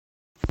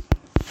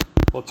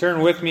Well, turn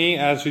with me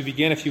as we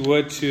begin, if you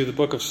would, to the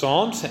book of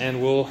Psalms, and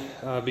we'll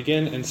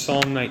begin in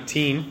Psalm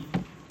 19.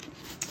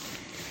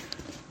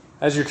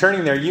 As you're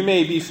turning there, you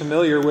may be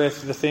familiar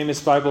with the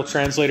famous Bible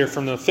translator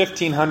from the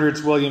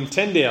 1500s, William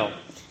Tyndale.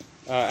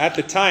 At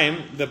the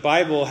time, the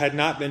Bible had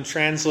not been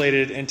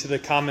translated into the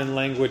common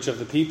language of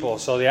the people,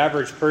 so the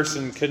average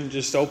person couldn't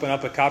just open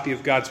up a copy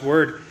of God's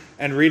Word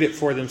and read it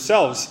for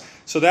themselves.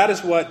 So that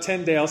is what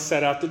Tyndale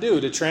set out to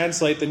do, to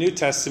translate the New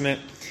Testament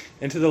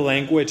into the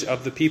language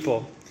of the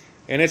people.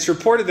 And it's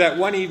reported that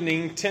one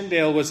evening,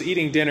 Tyndale was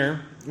eating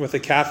dinner with a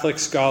Catholic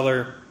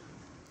scholar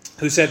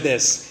who said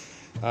this,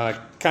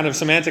 kind of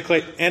some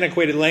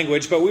antiquated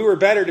language, but we were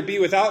better to be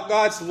without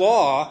God's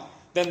law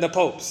than the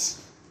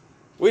Pope's.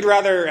 We'd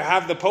rather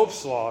have the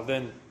Pope's law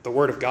than the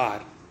Word of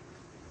God.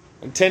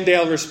 And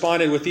Tyndale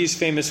responded with these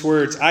famous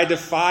words, I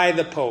defy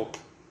the Pope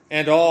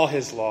and all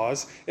his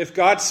laws. If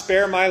God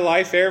spare my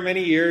life ere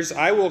many years,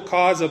 I will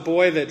cause a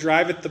boy that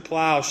driveth the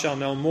plough shall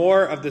know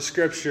more of the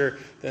Scripture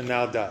than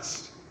thou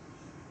dost.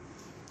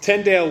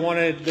 Tyndale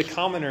wanted the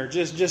commoner,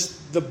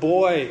 just the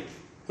boy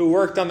who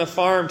worked on the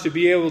farm, to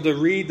be able to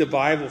read the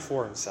Bible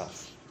for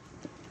himself.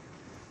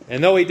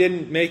 And though he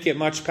didn't make it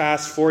much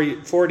past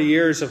 40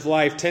 years of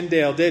life,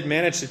 Tyndale did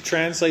manage to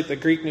translate the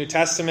Greek New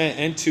Testament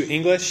into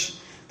English.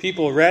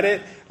 People read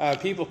it.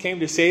 People came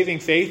to saving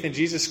faith in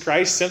Jesus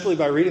Christ simply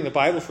by reading the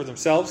Bible for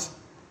themselves.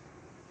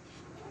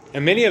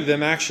 And many of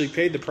them actually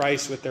paid the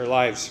price with their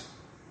lives.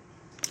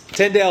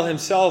 Tyndale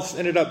himself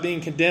ended up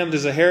being condemned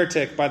as a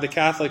heretic by the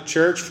Catholic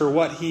Church for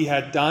what he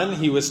had done.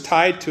 He was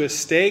tied to a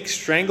stake,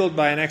 strangled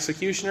by an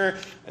executioner,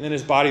 and then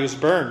his body was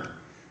burned.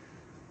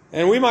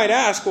 And we might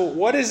ask, well,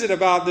 what is it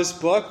about this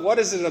book? What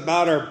is it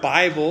about our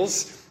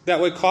Bibles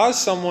that would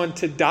cause someone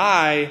to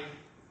die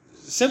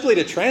simply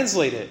to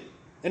translate it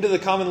into the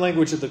common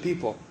language of the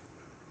people?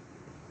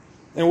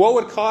 And what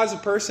would cause a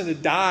person to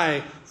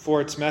die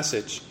for its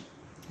message?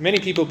 Many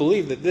people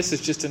believe that this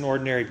is just an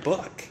ordinary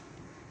book.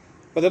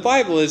 But the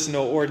Bible is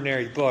no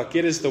ordinary book.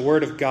 It is the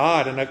Word of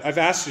God. And I've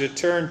asked you to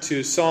turn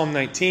to Psalm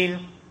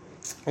 19.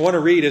 I want to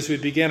read as we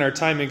begin our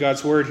time in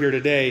God's Word here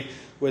today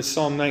with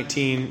Psalm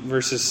 19,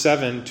 verses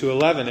 7 to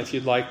 11, if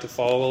you'd like to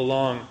follow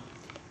along.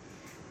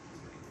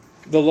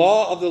 The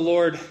law of the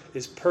Lord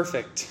is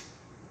perfect,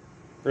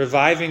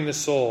 reviving the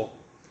soul.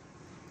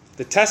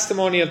 The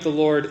testimony of the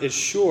Lord is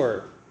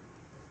sure,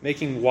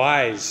 making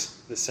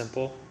wise the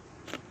simple.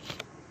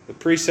 The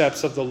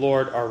precepts of the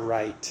Lord are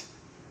right,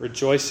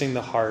 rejoicing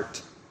the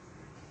heart.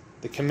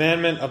 The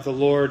commandment of the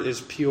Lord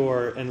is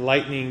pure,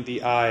 enlightening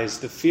the eyes.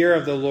 The fear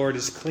of the Lord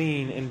is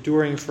clean,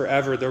 enduring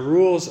forever. The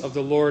rules of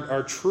the Lord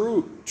are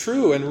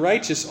true and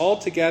righteous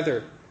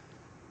altogether.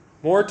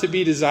 More to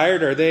be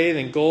desired are they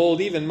than gold,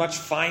 even much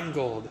fine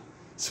gold.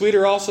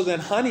 Sweeter also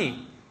than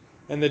honey,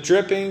 and the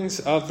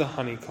drippings of the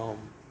honeycomb.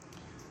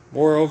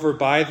 Moreover,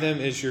 by them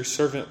is your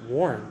servant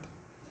warned,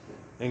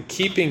 and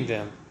keeping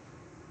them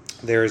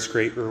there is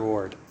great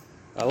reward.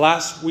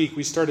 Last week,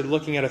 we started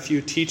looking at a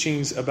few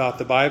teachings about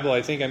the Bible.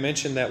 I think I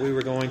mentioned that we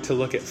were going to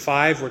look at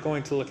 5. We're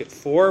going to look at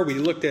 4. We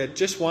looked at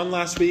just one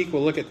last week.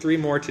 We'll look at 3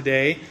 more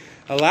today.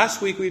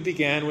 Last week, we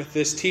began with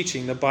this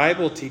teaching. The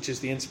Bible teaches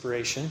the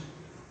inspiration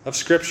of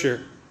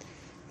Scripture.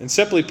 And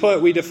simply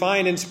put, we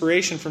define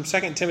inspiration from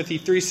 2 Timothy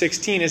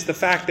 3:16 as the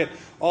fact that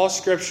all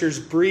Scripture is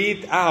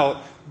breathed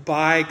out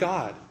by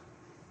God.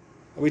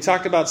 We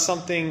talked about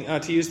something,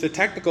 to use the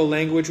technical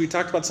language, we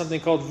talked about something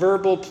called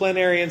verbal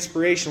plenary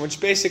inspiration, which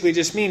basically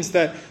just means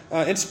that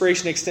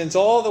inspiration extends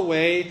all the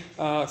way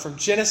from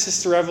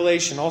Genesis to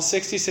Revelation, all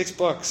 66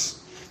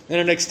 books.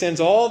 And it extends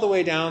all the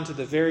way down to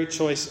the very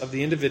choice of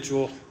the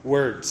individual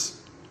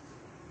words.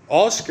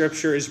 All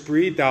Scripture is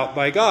breathed out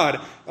by God.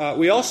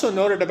 We also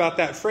noted about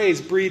that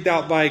phrase, breathed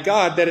out by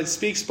God, that it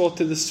speaks both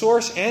to the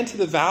source and to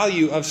the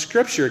value of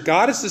Scripture.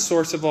 God is the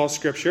source of all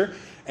Scripture.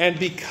 And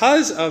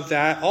because of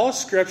that, all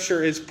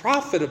Scripture is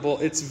profitable,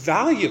 it's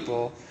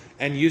valuable,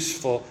 and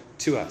useful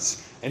to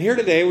us. And here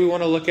today, we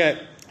want to look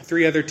at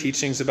 3 other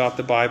teachings about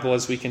the Bible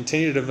as we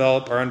continue to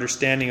develop our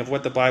understanding of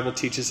what the Bible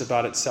teaches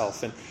about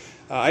itself. And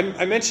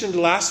I mentioned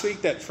last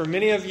week that for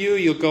many of you,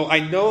 you'll go, I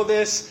know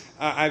this,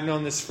 I've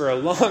known this for a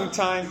long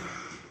time.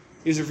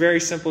 These are very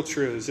simple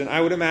truths. And I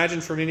would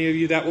imagine for many of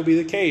you that will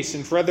be the case.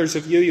 And for others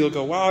of you, you'll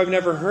go, wow, I've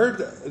never heard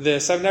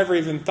this. I've never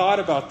even thought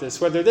about this.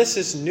 Whether this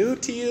is new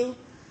to you,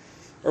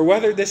 or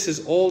whether this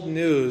is old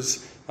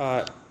news,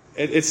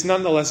 it's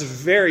nonetheless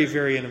very,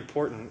 very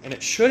important. And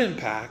it should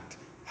impact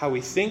how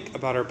we think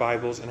about our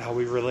Bibles and how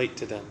we relate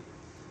to them.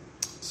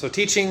 So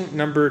teaching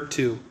number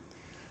 2.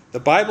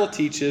 The Bible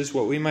teaches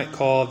what we might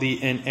call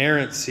the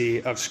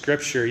inerrancy of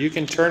Scripture. You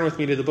can turn with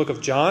me to the book of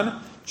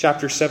John,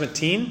 chapter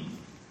 17.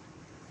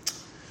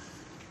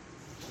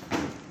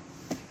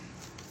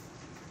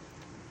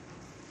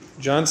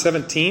 John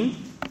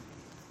 17.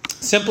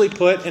 Simply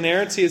put,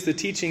 inerrancy is the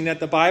teaching that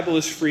the Bible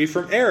is free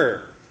from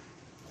error.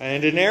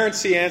 And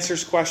inerrancy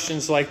answers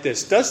questions like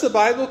this. Does the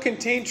Bible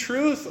contain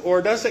truth,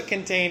 or does it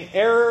contain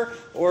error,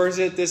 or is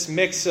it this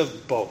mix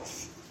of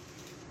both?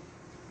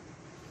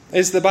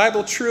 Is the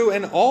Bible true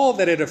in all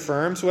that it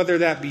affirms, whether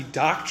that be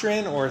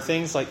doctrine or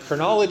things like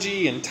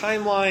chronology and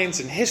timelines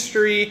and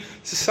history,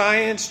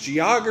 science,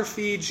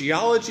 geography,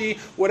 geology,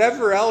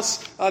 whatever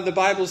else the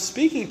Bible is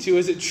speaking to?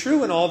 Is it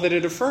true in all that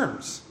it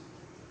affirms?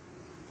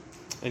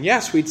 And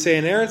yes, we'd say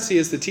inerrancy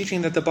is the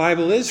teaching that the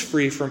Bible is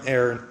free from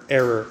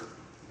error.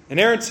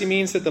 Inerrancy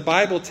means that the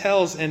Bible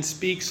tells and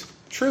speaks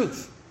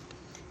truth.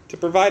 To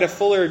provide a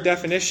fuller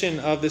definition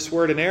of this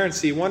word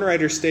inerrancy, one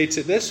writer states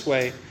it this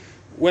way: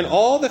 when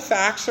all the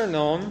facts are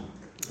known,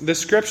 the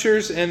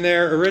Scriptures in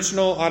their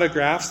original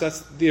autographs,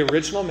 that's the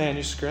original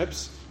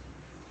manuscripts,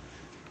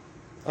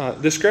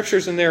 the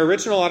Scriptures in their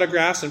original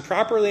autographs and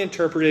properly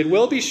interpreted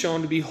will be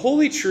shown to be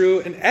wholly true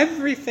in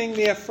everything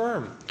they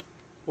affirm,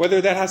 whether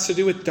that has to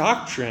do with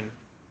doctrine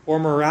or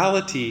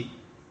morality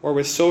or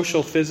with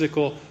social,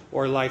 physical,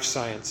 or life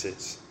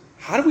sciences.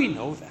 How do we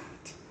know that?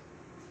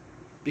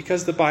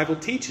 Because the Bible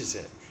teaches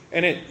it.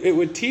 And it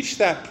would teach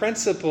that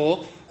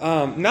principle,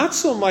 not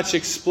so much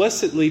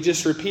explicitly,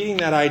 just repeating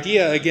that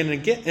idea again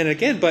and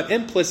again, but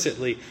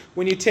implicitly.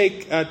 When you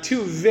take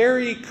two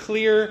very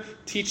clear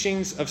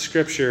teachings of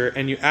Scripture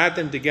and you add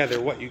them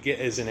together, what you get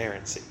is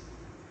inerrancy.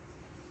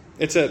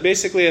 It's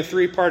basically a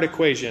three-part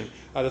equation.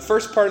 The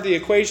first part of the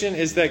equation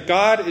is that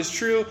God is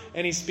true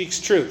and He speaks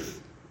truth.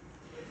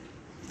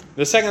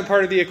 The second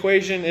part of the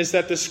equation is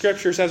that the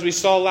Scriptures, as we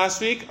saw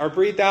last week, are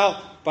breathed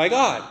out by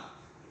God.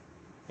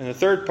 And the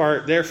third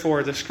part,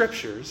 therefore, the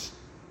Scriptures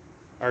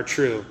are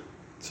true.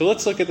 So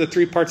let's look at the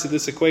three parts of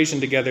this equation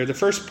together. The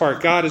first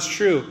part, God is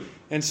true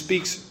and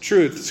speaks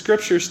truth.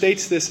 Scripture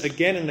states this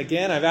again and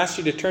again. I've asked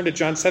you to turn to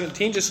John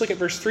 17. Just look at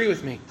verse 3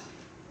 with me.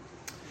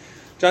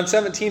 John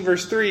 17,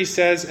 verse 3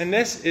 says, "And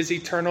this is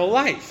eternal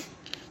life,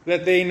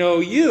 that they know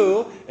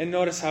you," and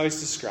notice how he's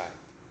described,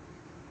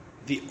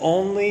 "the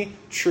only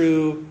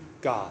true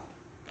God."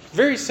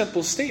 Very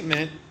simple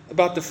statement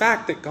about the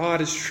fact that God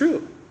is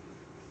true.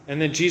 And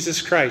then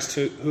Jesus Christ,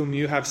 whom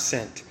you have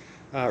sent.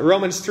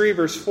 Romans 3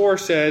 verse 4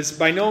 says,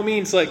 "By no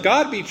means let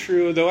God be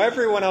true, though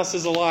everyone else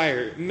is a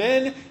liar.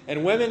 Men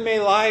and women may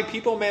lie,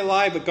 people may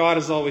lie, but God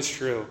is always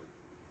true."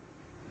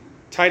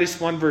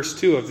 Titus 1 verse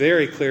 2, a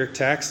very clear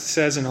text,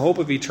 says, "In hope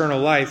of eternal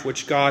life,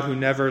 which God, who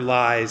never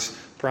lies,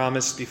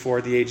 promised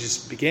before the ages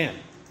began."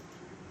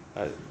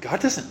 God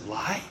doesn't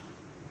lie.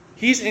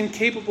 He's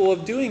incapable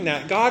of doing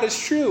that. God is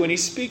true and He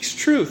speaks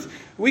truth.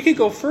 We could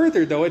go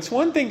further, though. It's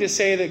one thing to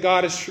say that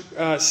God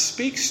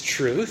speaks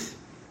truth,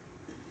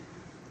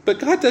 but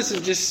God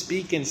doesn't just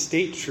speak and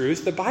state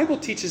truth. The Bible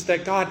teaches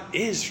that God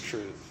is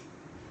truth.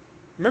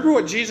 Remember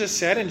what Jesus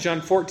said in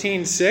John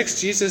 14:6?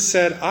 Jesus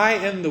said, "I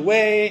am the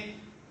way,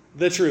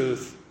 the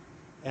truth,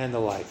 and the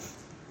life."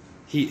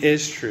 He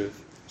is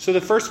truth. So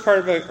the first part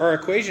of our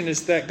equation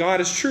is that God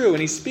is true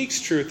and He speaks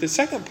truth. The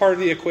second part of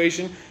the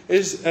equation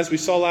is, as we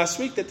saw last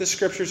week, that the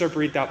Scriptures are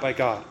breathed out by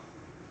God.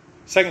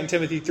 2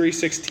 Timothy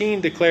 3:16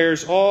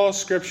 declares all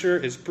Scripture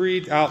is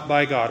breathed out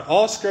by God.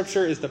 All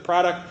Scripture is the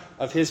product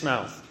of His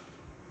mouth.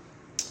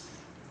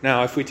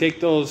 Now, if we take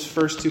those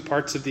first two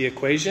parts of the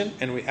equation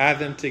and we add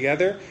them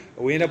together,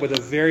 we end up with a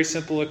very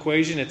simple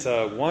equation. It's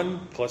a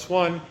 1 +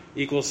 1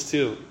 =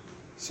 2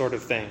 sort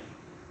of thing.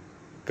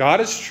 God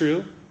is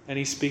true and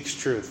He speaks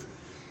truth.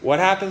 What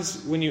happens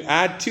when you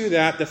add to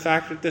that the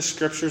fact that the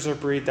Scriptures are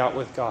breathed out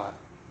with God?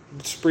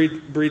 It's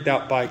breathed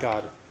out by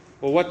God.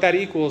 Well, what that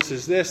equals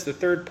is this, the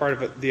third part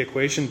of the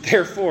equation.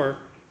 Therefore,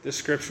 the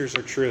Scriptures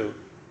are true.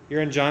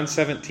 You're in John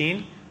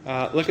 17.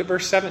 Look at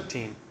verse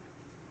 17.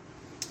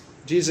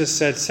 Jesus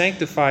said,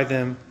 "Sanctify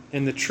them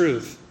in the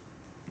truth.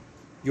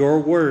 Your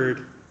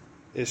word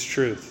is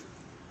truth."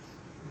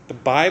 The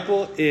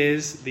Bible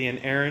is the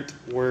inerrant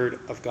Word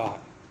of God.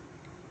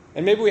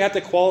 And maybe we have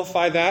to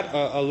qualify that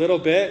a little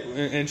bit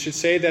and should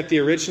say that the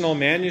original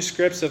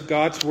manuscripts of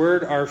God's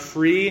Word are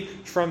free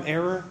from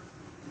error.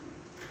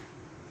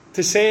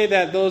 To say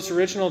that those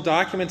original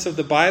documents of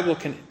the Bible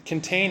can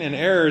contain an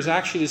error is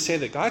actually to say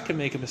that God could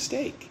make a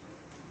mistake.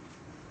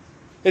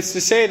 It's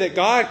to say that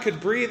God could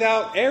breathe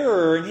out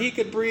error and He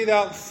could breathe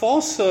out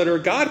falsehood, or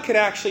God could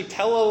actually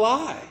tell a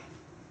lie.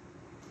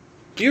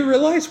 Do you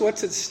realize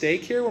what's at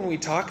stake here when we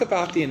talk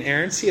about the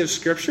inerrancy of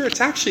Scripture?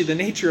 It's actually the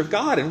nature of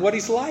God and what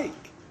He's like.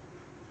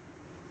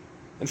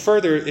 And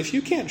further, if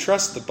you can't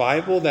trust the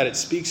Bible that it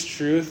speaks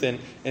truth in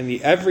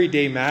the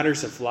everyday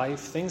matters of life,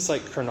 things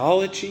like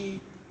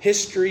chronology,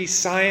 history,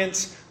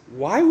 science,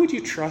 why would you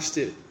trust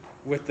it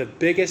with the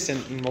biggest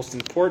and most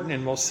important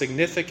and most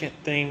significant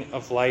thing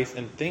of life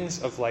and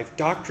things of life,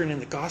 doctrine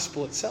and the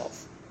gospel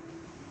itself?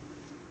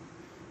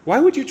 Why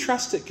would you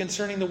trust it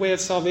concerning the way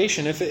of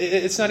salvation if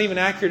it's not even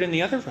accurate in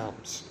the other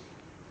realms?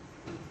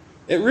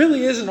 It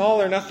really is an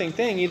all or nothing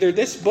thing. Either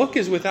this book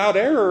is without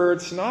error or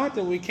it's not,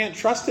 and we can't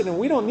trust it and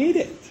we don't need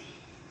it.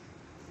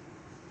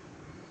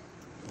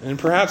 And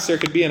perhaps there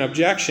could be an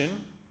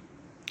objection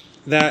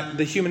that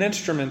the human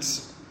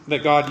instruments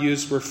that God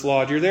used were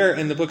flawed. You're there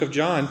in the book of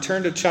John.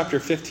 Turn to chapter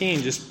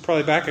 15, just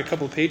probably back a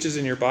couple pages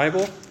in your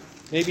Bible,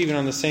 maybe even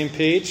on the same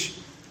page.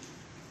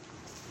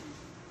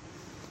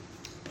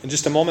 In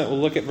just a moment, we'll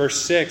look at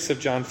verse 6 of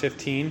John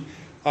 15.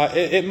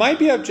 It might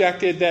be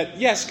objected that,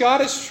 yes,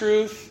 God is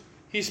truth.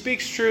 He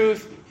speaks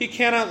truth. He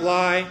cannot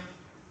lie.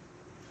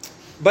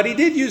 But he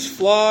did use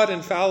flawed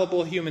and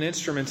fallible human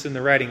instruments in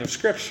the writing of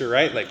Scripture,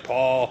 right? Like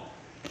Paul,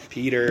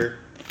 Peter,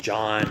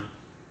 John,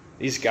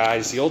 these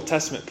guys, the Old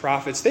Testament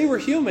prophets. They were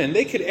human.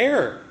 They could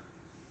err.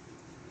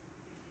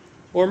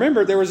 Well,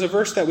 remember, there was a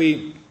verse that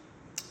we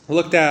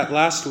looked at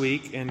last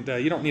week, and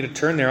you don't need to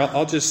turn there.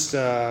 I'll just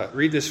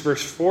read this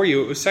verse for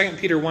you. It was 2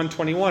 Peter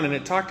 1:21, and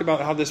it talked about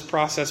how this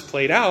process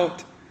played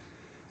out.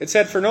 It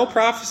said, "For no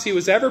prophecy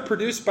was ever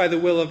produced by the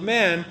will of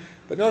man,"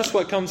 but notice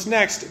what comes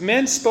next.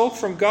 "Men spoke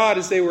from God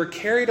as they were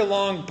carried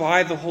along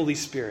by the Holy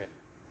Spirit."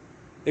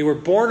 They were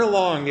borne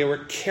along. They were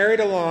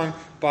carried along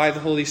by the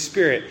Holy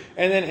Spirit.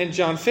 And then in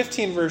John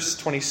 15, verse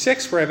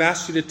 26, where I've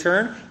asked you to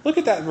turn, look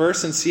at that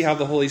verse and see how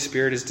the Holy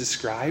Spirit is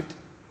described.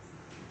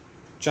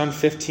 John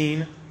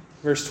 15,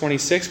 verse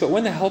 26, "But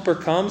when the Helper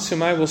comes,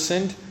 whom I will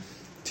send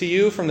to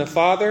you from the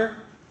Father,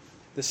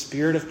 the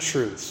Spirit of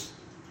truth,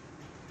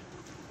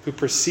 who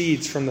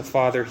proceeds from the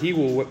Father, he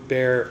will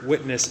bear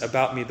witness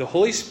about me." The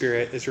Holy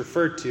Spirit is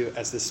referred to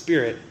as the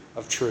Spirit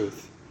of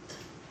truth.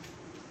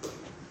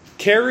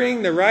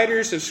 Carrying the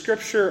writers of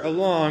Scripture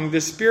along,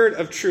 the Spirit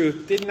of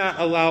truth did not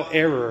allow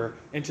error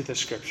into the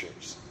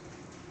Scriptures.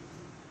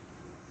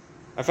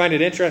 I find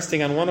it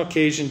interesting, on one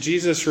occasion,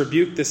 Jesus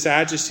rebuked the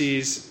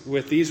Sadducees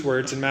with these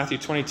words in Matthew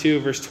 22,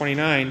 verse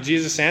 29.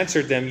 Jesus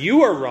answered them,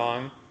 "You are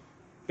wrong."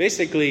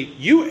 Basically,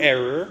 you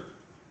error,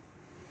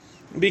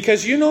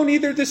 because you know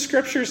neither the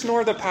Scriptures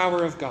nor the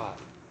power of God.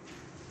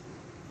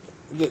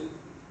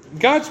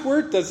 God's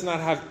Word does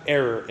not have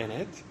error in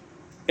it.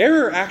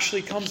 Error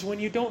actually comes when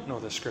you don't know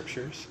the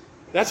Scriptures.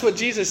 That's what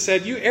Jesus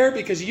said. You err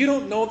because you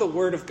don't know the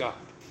Word of God.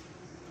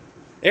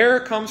 Error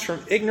comes from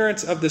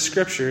ignorance of the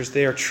Scriptures.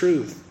 They are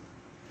truth.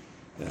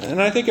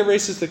 And I think it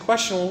raises the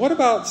question, well, what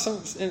about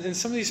in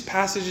some of these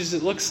passages,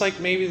 it looks like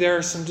maybe there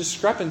are some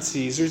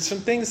discrepancies or some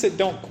things that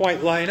don't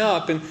quite line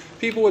up, and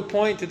people would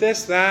point to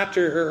this, that,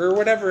 or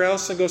whatever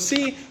else and go,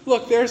 see,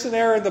 look, there's an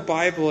error in the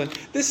Bible, and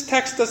this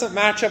text doesn't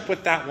match up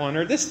with that one,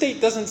 or this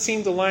date doesn't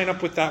seem to line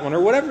up with that one, or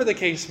whatever the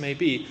case may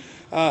be.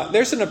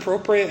 There's an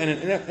appropriate and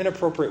an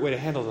inappropriate way to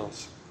handle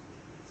those.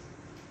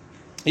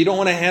 You don't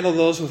want to handle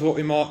those with what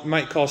we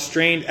might call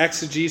strained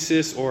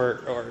exegesis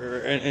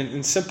or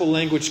in simple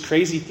language,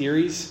 crazy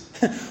theories.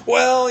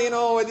 Well,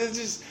 it's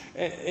just,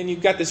 and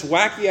you've got this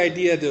wacky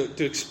idea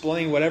to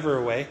explain whatever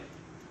away.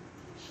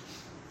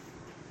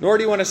 Nor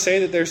do you want to say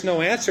that there's no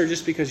answer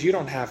just because you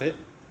don't have it.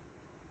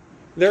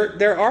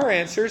 There are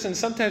answers, and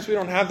sometimes we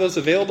don't have those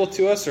available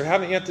to us or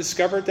haven't yet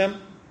discovered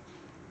them.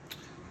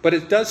 But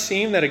it does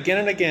seem that again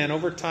and again,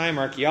 over time,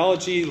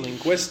 archaeology,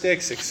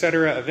 linguistics,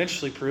 etc.,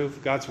 eventually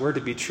prove God's Word to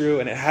be true,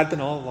 and it had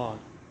been all along.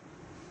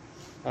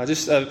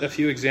 Just a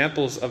few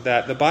examples of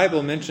that. The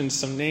Bible mentions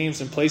some names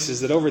and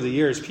places that over the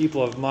years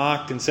people have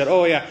mocked and said,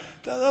 oh yeah,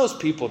 those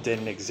people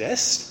didn't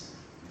exist.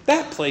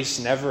 That place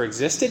never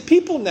existed.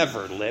 People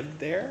never lived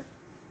there.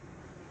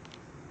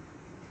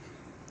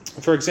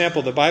 For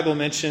example, the Bible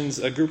mentions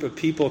a group of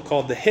people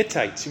called the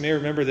Hittites. You may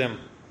remember them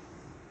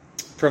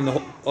from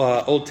the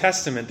Old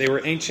Testament. They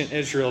were ancient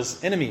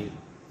Israel's enemy.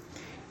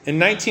 In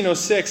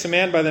 1906, a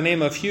man by the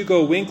name of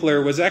Hugo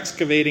Winkler was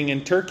excavating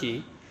in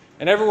Turkey,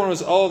 and everyone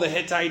was, oh, the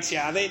Hittites,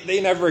 yeah,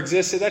 they never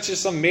existed. That's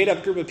just some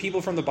made-up group of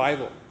people from the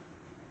Bible.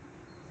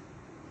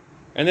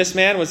 And this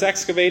man was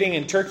excavating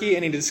in Turkey,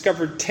 and he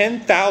discovered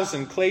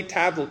 10,000 clay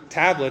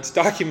tablets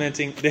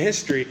documenting the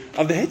history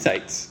of the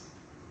Hittites.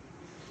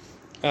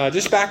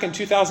 Just back in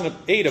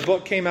 2008, a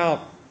book came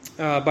out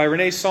by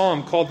Renee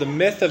Salm called The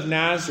Myth of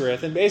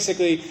Nazareth. And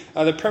basically,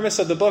 the premise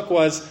of the book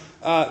was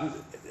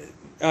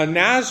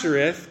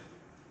Nazareth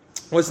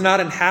was not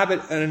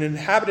an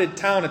inhabited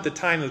town at the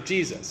time of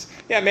Jesus.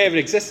 Yeah, it may have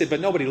existed, but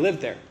nobody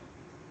lived there.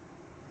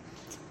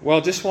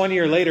 Well, just 1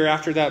 year later,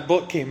 after that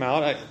book came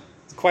out,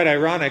 it's quite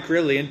ironic,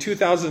 really, in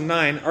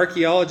 2009,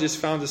 archaeologists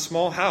found a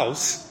small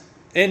house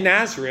in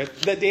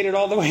Nazareth that dated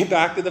all the way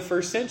back to the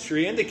 1st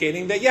century,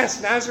 indicating that,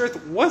 yes,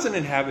 Nazareth was an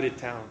inhabited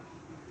town.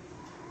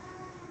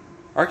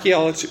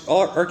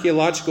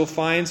 Archaeological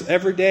finds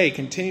every day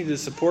continue to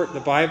support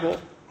the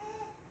Bible.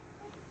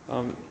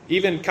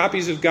 Even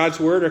copies of God's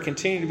Word are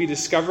continuing to be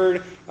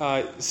discovered.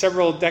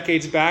 Several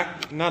decades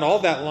back, not all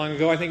that long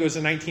ago, I think it was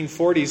the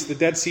 1940s, the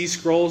Dead Sea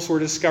Scrolls were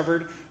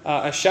discovered.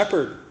 A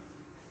shepherd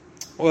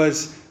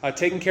was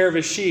taking care of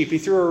his sheep. He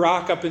threw a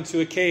rock up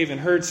into a cave and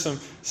heard some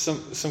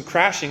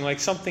crashing, like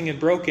something had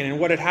broken. And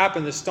what had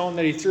happened, the stone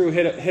that he threw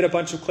hit a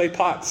bunch of clay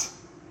pots.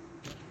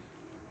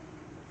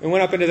 And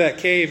went up into that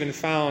cave and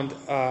found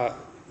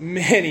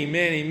many,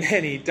 many,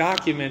 many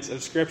documents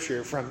of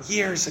Scripture from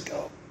years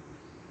ago.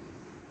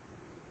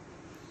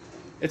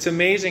 It's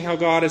amazing how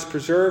God has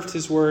preserved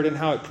His Word and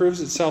how it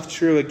proves itself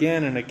true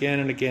again and again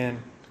and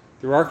again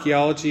through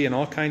archaeology and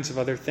all kinds of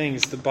other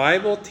things. The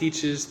Bible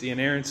teaches the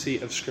inerrancy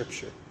of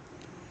Scripture.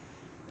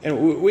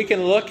 And we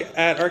can look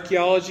at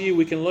archaeology,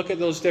 we can look at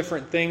those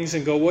different things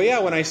and go, well, yeah,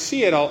 when I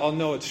see it, I'll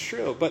know it's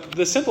true. But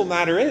the simple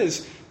matter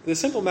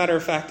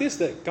of fact is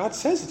that God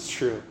says it's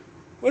true.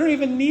 We don't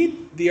even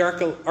need the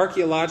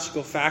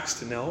archaeological facts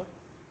to know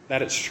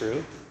that it's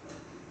true.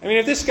 I mean,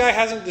 if this guy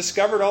hasn't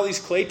discovered all these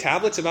clay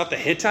tablets about the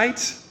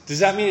Hittites, does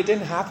that mean it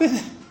didn't happen?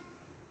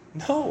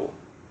 No.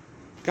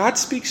 God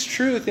speaks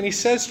truth, and he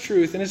says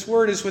truth, and his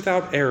word is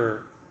without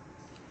error.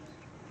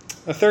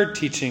 A third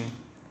teaching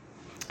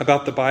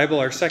about the Bible,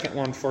 our second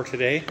one for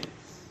today.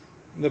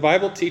 The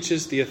Bible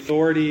teaches the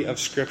authority of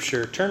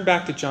Scripture. Turn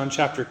back to John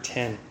chapter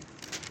 10,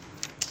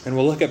 and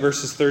we'll look at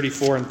verses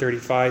 34 and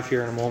 35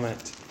 here in a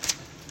moment.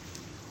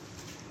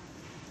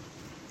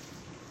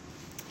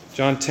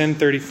 John 10,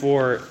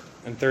 34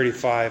 and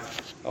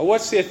 35.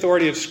 What's the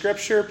authority of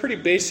Scripture? Pretty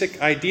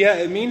basic idea.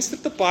 It means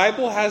that the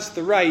Bible has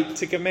the right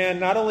to command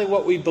not only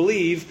what we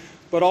believe,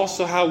 but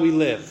also how we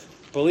live.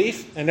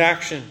 Belief and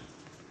action.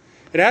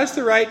 It has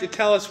the right to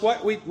tell us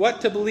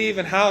what to believe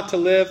and how to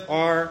live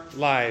our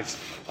lives.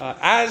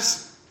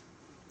 As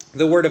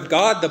the Word of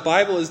God, the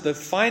Bible is the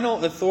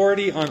final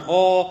authority on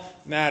all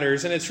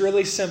matters. And it's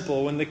really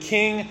simple. When the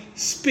King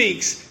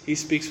speaks, he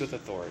speaks with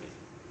authority.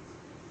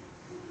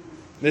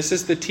 This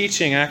is the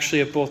teaching, actually,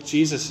 of both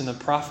Jesus and the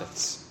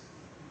prophets.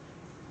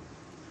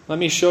 Let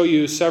me show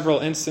you several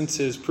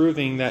instances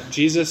proving that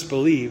Jesus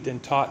believed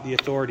and taught the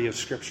authority of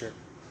Scripture.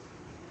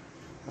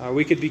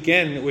 We could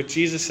begin with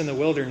Jesus in the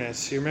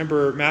wilderness. You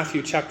remember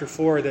Matthew chapter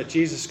 4 that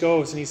Jesus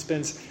goes and he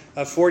spends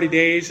 40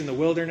 days in the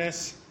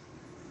wilderness.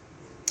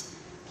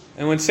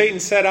 And when Satan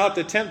set out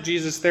to tempt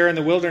Jesus there in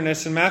the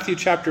wilderness in Matthew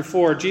chapter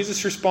 4,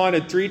 Jesus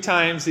responded 3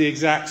 times the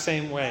exact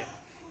same way.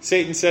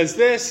 Satan says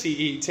this,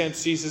 he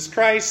tempts Jesus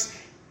Christ.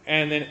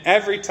 And then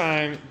every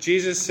time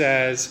Jesus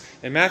says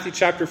in Matthew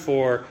chapter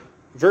 4,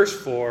 verse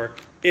 4,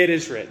 it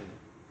is written.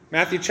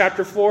 Matthew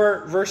chapter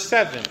 4, verse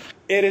 7,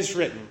 it is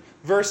written.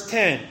 Verse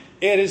 10,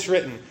 it is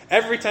written.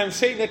 Every time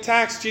Satan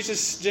attacks,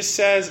 Jesus just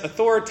says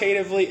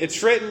authoritatively,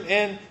 it's written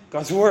in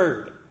God's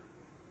Word.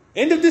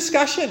 End of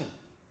discussion.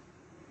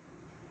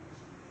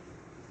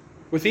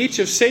 With each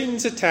of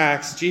Satan's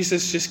attacks,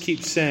 Jesus just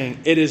keeps saying,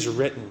 it is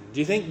written. Do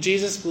you think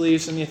Jesus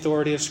believes in the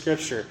authority of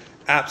Scripture?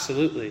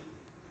 Absolutely.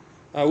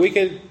 We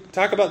could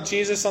talk about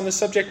Jesus on the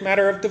subject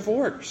matter of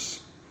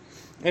divorce.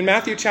 In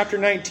Matthew chapter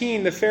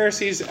 19, the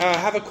Pharisees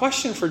have a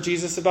question for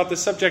Jesus about the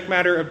subject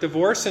matter of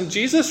divorce, and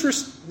Jesus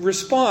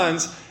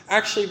responds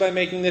actually by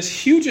making this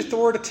huge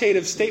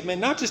authoritative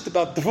statement, not just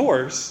about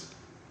divorce,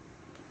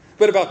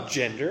 but about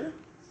gender,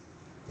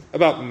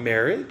 about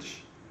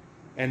marriage,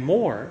 and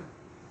more,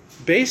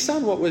 based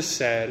on what was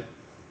said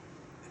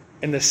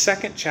in the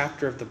 2nd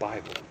chapter of the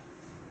Bible,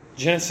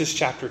 Genesis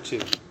chapter 2,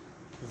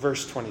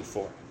 verse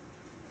 24.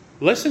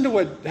 Listen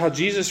to how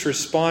Jesus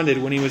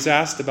responded when he was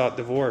asked about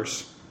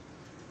divorce.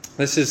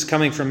 This is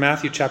coming from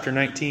Matthew chapter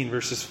 19,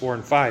 verses 4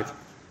 and 5.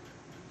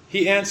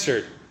 He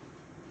answered,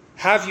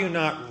 have you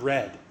not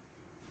read?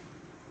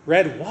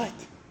 Read what?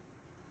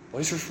 Well,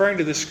 he's referring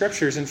to the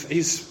Scriptures, and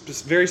he's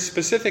very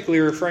specifically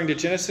referring to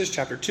Genesis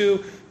chapter 2,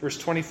 verse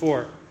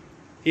 24.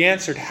 He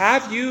answered,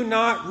 have you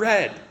not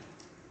read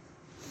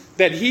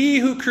that he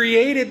who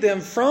created them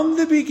from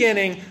the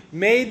beginning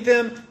made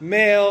them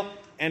male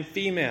and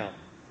female?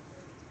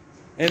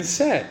 And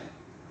said,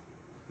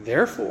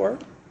 therefore,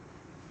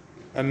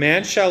 a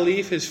man shall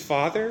leave his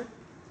father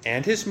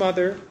and his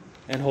mother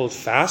and hold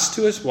fast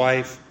to his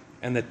wife,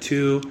 and the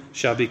two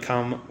shall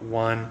become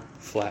one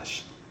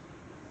flesh.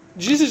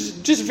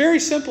 Just very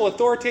simple,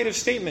 authoritative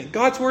statement.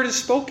 God's word is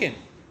spoken.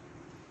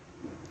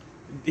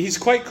 He's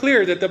quite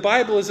clear that the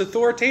Bible is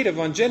authoritative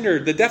on gender,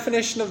 the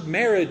definition of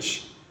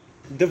marriage,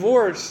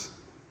 divorce,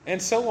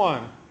 and so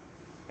on.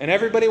 And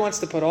everybody wants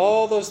to put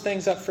all those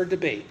things up for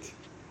debate.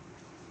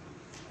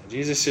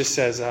 Jesus just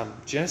says,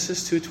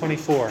 Genesis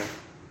 2:24,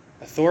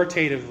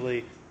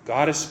 authoritatively,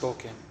 God has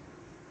spoken.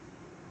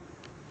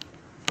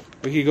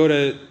 We could go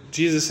to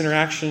Jesus'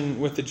 interaction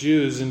with the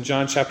Jews in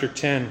John chapter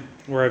 10,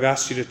 where I've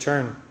asked you to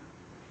turn.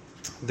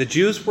 The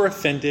Jews were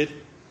offended,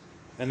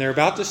 and they're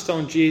about to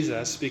stone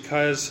Jesus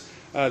because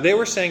they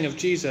were saying of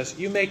Jesus,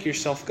 you make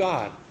yourself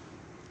God.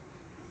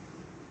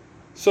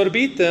 So to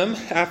beat them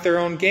at their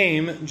own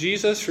game,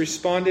 Jesus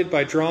responded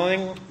by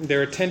drawing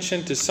their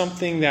attention to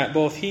something that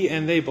both he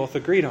and they both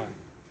agreed on,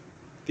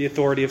 the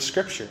authority of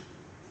Scripture.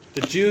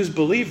 The Jews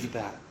believed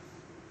that.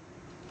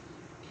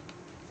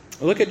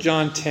 Look at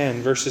John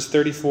 10, verses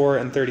 34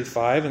 and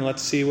 35, and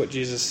let's see what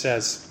Jesus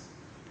says.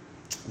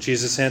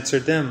 Jesus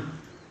answered them,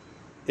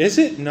 is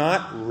it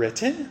not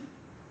written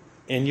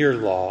in your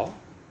law,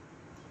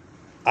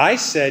 I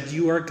said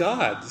you are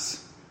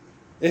gods?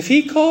 If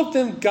he called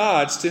them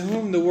gods to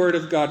whom the word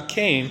of God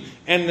came,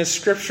 and the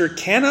Scripture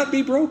cannot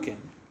be broken,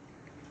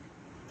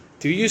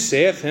 do you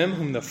say of him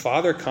whom the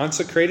Father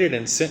consecrated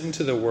and sent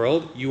into the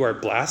world, you are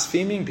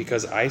blaspheming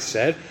because I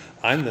said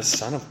I'm the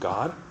Son of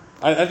God?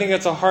 I think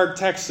that's a hard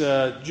text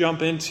to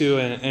jump into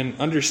and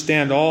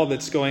understand all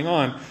that's going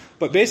on.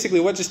 But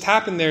basically what just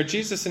happened there,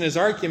 Jesus in his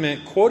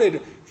argument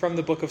quoted from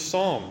the book of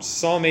Psalms,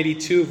 Psalm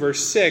 82,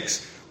 verse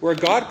 6, where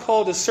God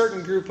called a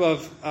certain group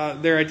of,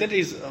 their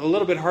identities a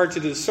little bit hard to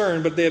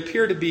discern, but they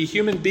appear to be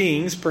human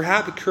beings,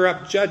 perhaps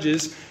corrupt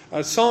judges.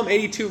 Psalm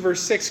 82,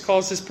 verse 6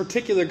 calls this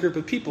particular group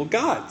of people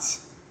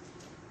gods.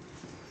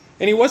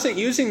 And he wasn't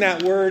using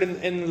that word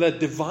in the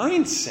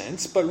divine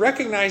sense, but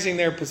recognizing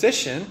their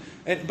position.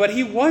 But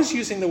he was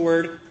using the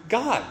word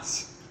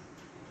God's.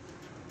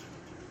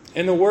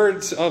 In the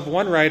words of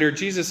one writer,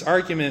 Jesus'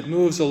 argument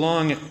moves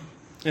along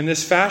in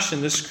this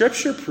fashion. The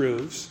Scripture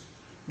proves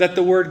that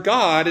the word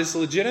God is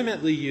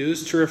legitimately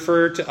used to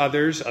refer to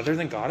others other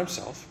than God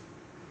himself.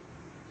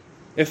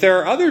 If there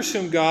are others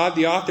whom God,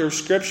 the author of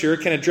Scripture,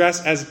 can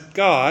address as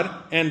God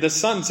and the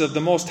sons of the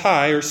Most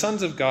High or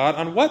sons of God,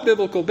 on what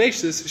biblical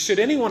basis should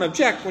anyone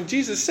object when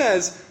Jesus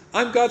says,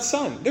 I'm God's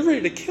son? They're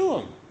ready to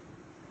kill him.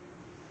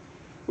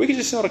 We can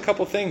just note a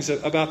couple things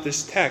about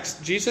this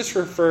text. Jesus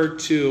referred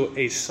to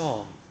a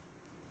psalm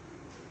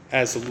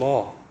as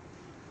law.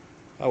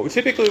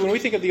 Typically, when we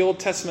think of the Old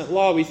Testament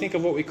law, we think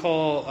of what we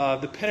call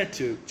the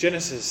Pentateuch,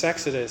 Genesis,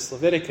 Exodus,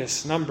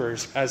 Leviticus,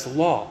 Numbers, as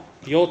law,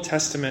 the Old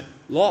Testament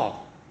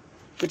law.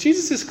 But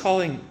Jesus is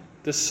calling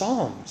the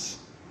Psalms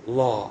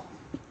law.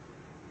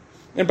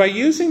 And by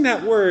using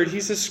that word,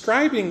 he's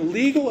ascribing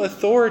legal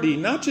authority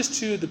not just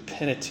to the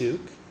Pentateuch,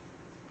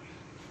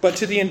 but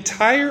to the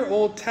entire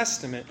Old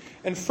Testament.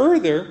 And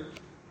further,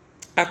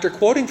 after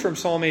quoting from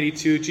Psalm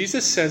 82,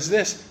 Jesus says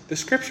this: the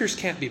Scriptures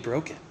can't be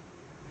broken.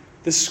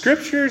 The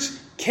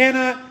Scriptures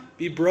cannot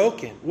be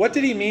broken. What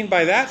did he mean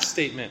by that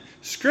statement?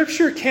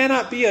 Scripture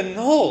cannot be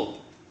annulled.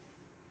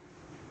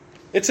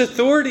 Its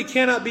authority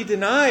cannot be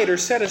denied or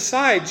set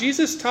aside.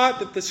 Jesus taught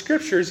that the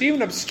Scriptures,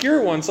 even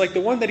obscure ones like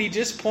the one that he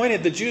just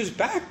pointed the Jews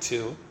back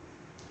to,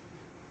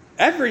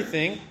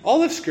 everything,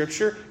 all of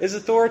Scripture, is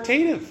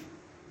authoritative.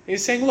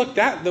 He's saying, look,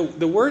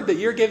 the word that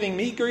you're giving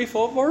me grief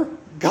over,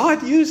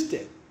 God used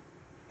it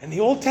in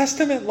the Old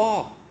Testament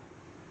law.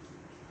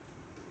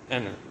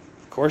 And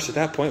of course, at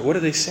that point, what do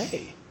they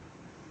say?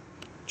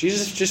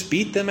 Jesus just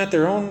beat them at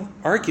their own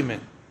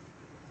argument.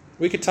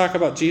 We could talk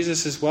about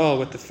Jesus as well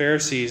with the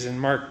Pharisees. In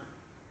Mark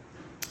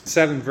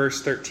 7,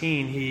 verse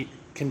 13, he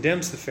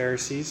condemns the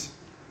Pharisees.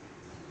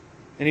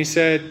 And he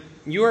said,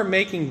 you are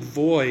making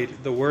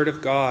void the word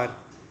of God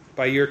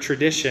by your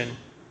tradition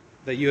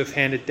that you have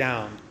handed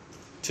down.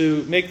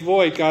 To make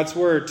void God's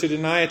word, to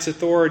deny its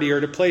authority,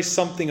 or to place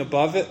something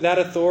above it, that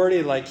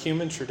authority, like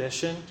human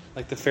tradition,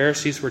 like the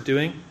Pharisees were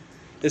doing,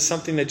 is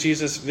something that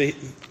Jesus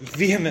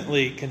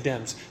vehemently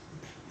condemns.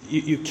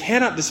 You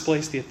cannot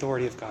displace the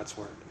authority of God's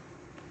word.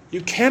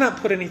 You cannot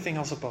put anything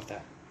else above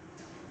that.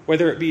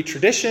 Whether it be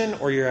tradition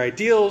or your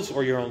ideals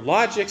or your own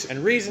logics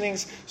and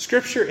reasonings,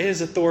 Scripture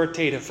is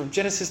authoritative from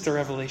Genesis to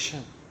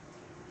Revelation.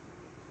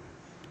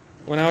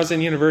 When I was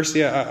in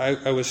university,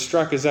 I was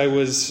struck as I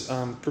was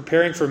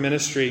preparing for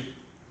ministry.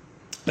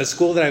 The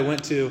school that I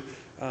went to,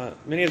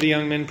 many of the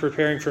young men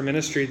preparing for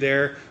ministry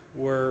there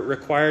were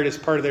required as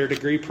part of their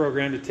degree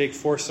program to take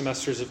 4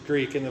 semesters of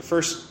Greek. In the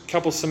first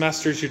couple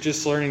semesters, you're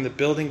just learning the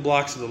building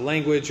blocks of the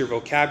language, your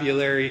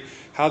vocabulary,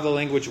 how the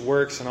language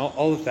works, and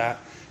all of that.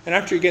 And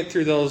after you get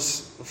through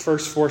those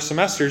first 4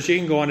 semesters, you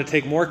can go on to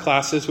take more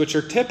classes, which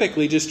are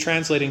typically just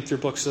translating through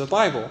books of the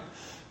Bible.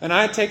 And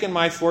I had taken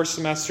my 4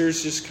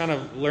 semesters just kind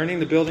of learning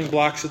the building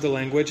blocks of the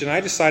language, and I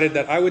decided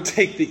that I would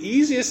take the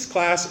easiest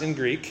class in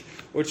Greek,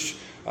 which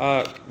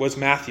was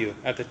Matthew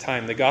at the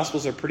time. The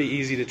Gospels are pretty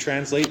easy to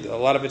translate. A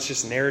lot of it's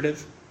just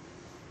narrative.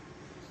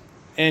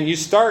 And you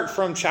start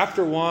from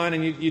chapter 1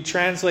 and you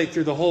translate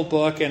through the whole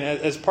book. And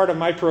as part of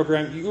my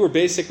program, you were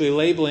basically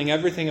labeling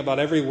everything about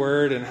every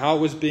word and how it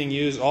was being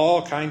used,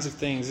 all kinds of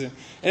things. And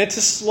it's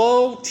a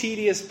slow,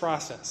 tedious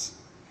process.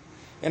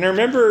 And I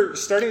remember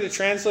starting to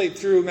translate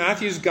through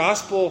Matthew's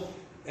Gospel,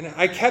 and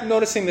I kept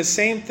noticing the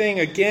same thing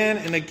again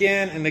and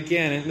again and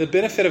again. And the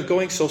benefit of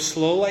going so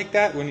slow like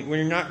that, when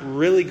you're not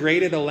really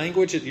great at a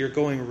language, you're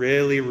going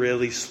really,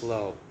 really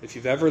slow. If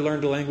you've ever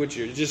learned a language,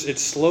 it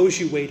slows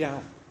you way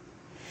down.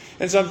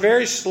 And so I'm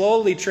very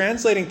slowly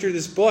translating through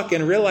this book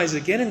and realize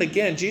again and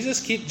again,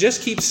 Jesus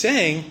just keeps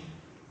saying,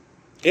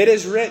 it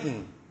is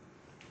written,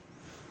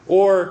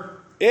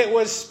 or it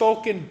was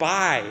spoken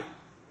by,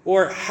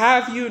 or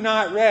have you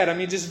not read? I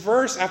mean, just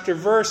verse after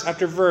verse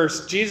after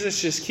verse,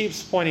 Jesus just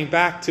keeps pointing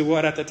back to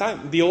what at the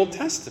time? The Old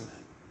Testament.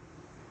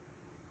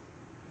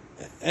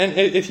 And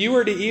if you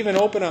were to even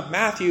open up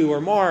Matthew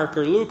or Mark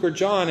or Luke or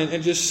John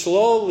and just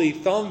slowly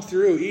thumb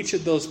through each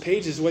of those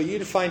pages, what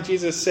you'd find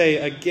Jesus say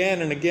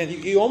again and again,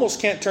 you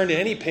almost can't turn to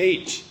any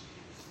page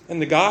in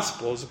the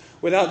Gospels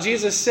without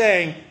Jesus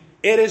saying,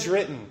 it is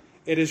written,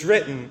 it is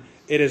written,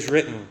 it is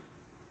written.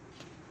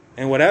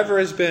 And whatever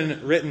has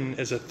been written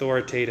is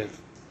authoritative.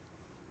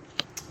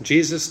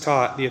 Jesus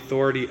taught the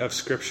authority of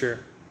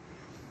Scripture.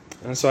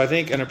 And so I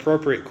think an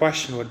appropriate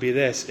question would be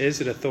this: is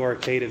it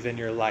authoritative in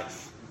your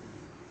life?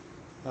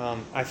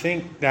 I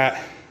think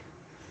that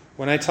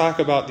when I talk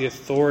about the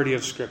authority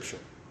of Scripture,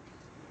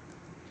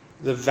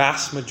 the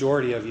vast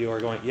majority of you are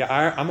going,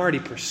 yeah, I'm already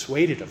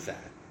persuaded of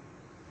that.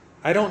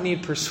 I don't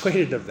need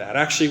persuaded of that.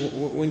 Actually,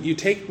 when you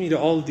take me to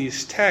all of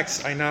these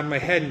texts, I nod my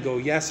head and go,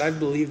 yes, I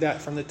believe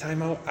that from the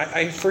time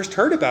I first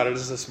heard about it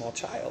as a small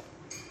child.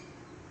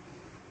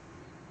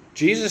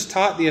 Jesus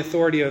taught the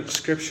authority of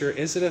Scripture.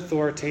 Is it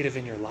authoritative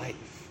in your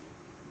life?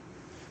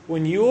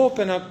 when you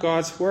open up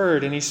God's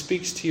Word and He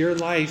speaks to your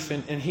life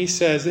and He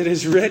says, it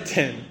is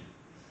written,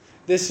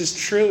 this is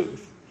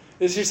truth,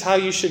 this is how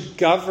you should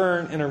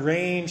govern and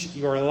arrange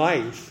your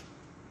life,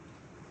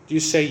 do you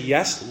say,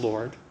 yes,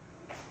 Lord?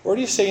 Or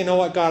do you say, you know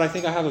what, God, I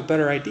think I have a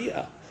better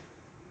idea.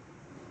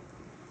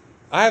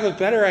 I have a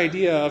better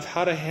idea of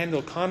how to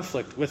handle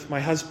conflict with my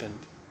husband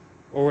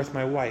or with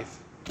my wife.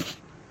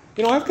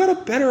 You know, I've got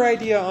a better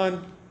idea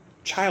on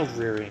child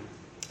rearing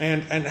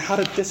and how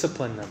to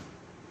discipline them,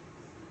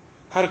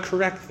 how to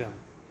correct them.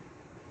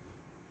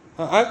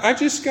 I've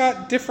just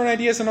got different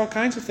ideas on all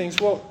kinds of things.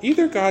 Well,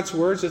 either God's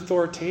Word's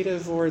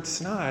authoritative or it's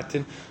not.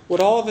 And what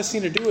all of us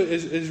need to do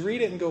is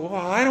read it and go, well,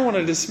 I don't want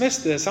to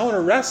dismiss this. I want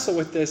to wrestle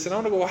with this. And I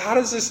want to go, well,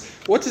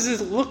 what does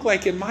this look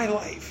like in my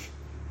life?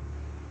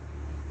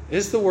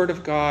 Is the Word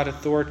of God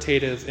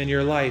authoritative in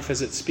your life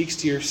as it speaks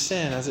to your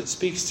sin, as it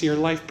speaks to your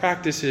life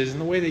practices and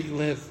the way that you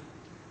live?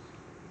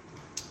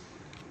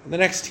 The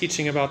next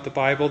teaching about the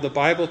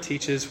Bible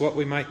teaches what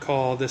we might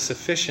call the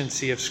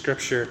sufficiency of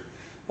Scripture.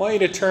 I want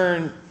you to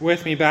turn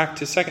with me back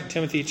to 2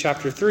 Timothy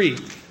chapter 3.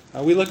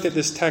 We looked at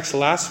this text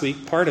last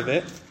week, part of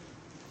it.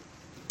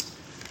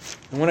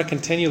 I want to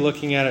continue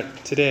looking at it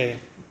today.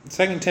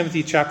 2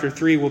 Timothy chapter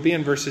 3 will be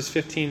in verses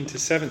 15 to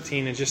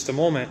 17 in just a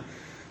moment.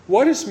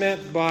 What is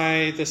meant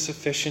by the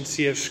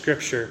sufficiency of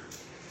Scripture?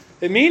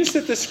 It means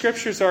that the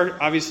Scriptures are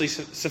obviously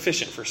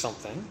sufficient for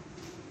something.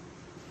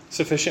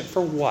 Sufficient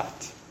for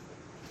what?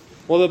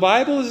 Well, the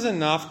Bible is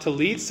enough to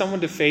lead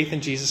someone to faith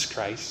in Jesus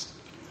Christ.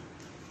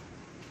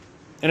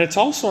 And it's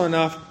also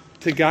enough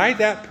to guide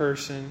that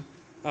person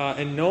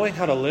in knowing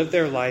how to live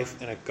their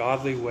life in a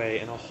godly way,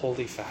 in a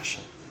holy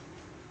fashion.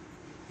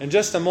 In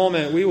just a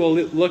moment, we will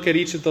look at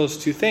each of those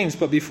two things.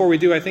 But before we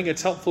do, I think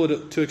it's helpful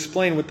to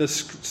explain what the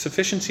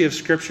sufficiency of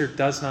Scripture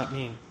does not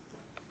mean.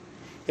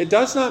 It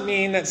does not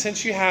mean that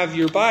since you have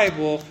your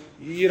Bible,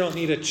 you don't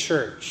need a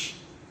church.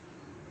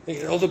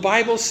 You know, the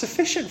Bible's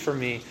sufficient for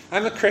me.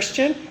 I'm a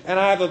Christian and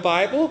I have a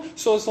Bible,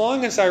 so as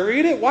long as I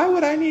read it, why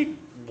would I need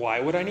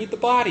the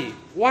body?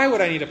 Why would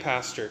I need a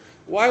pastor?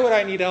 Why would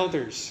I need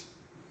elders?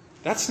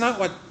 That is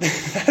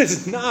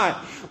not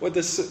what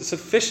the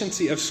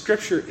sufficiency of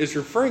Scripture is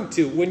referring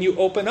to. When you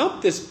open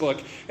up this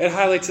book, it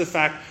highlights the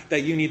fact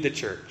that you need the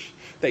church,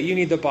 that you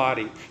need the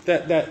body,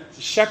 that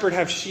shepherd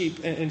have sheep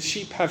and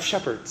sheep have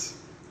shepherds.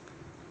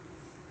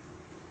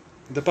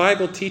 The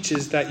Bible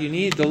teaches that you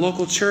need the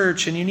local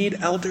church and you need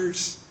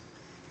elders.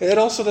 It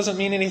also doesn't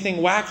mean anything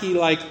wacky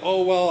like,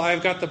 oh, well,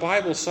 I've got the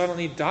Bible, so I don't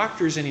need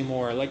doctors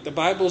anymore. Like the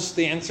Bible's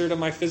the answer to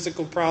my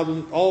physical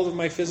problem, all of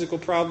my physical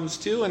problems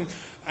too, and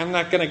I'm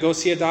not going to go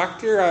see a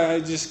doctor.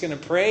 I'm just going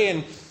to pray.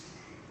 And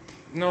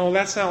no,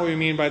 that's not what we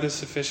mean by the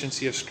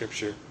sufficiency of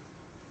Scripture.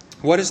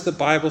 What is the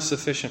Bible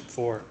sufficient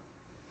for?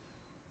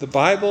 The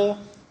Bible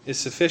is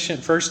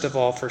sufficient, first of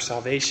all, for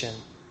salvation.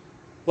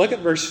 Look at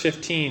verse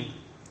 15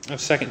 of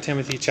 2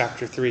 Timothy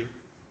chapter 3.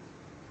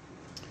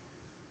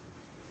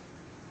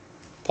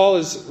 Paul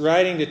is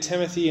writing to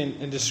Timothy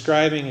and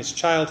describing his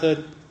childhood.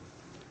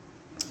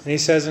 And he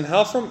says, and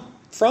how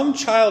from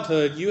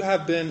childhood you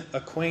have been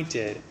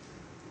acquainted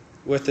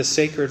with the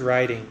sacred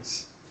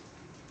writings,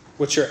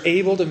 which are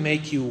able to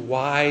make you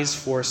wise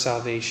for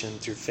salvation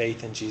through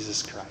faith in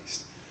Jesus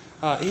Christ.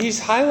 He's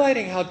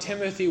highlighting how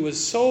Timothy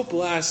was so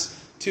blessed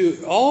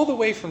to, all the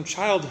way from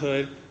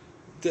childhood,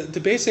 to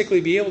basically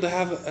be able to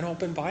have an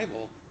open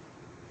Bible,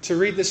 to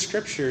read the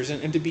Scriptures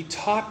and to be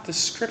taught the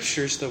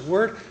Scriptures, the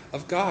Word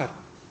of God.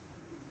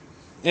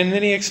 And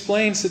then he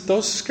explains that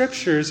those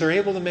Scriptures are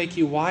able to make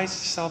you wise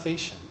to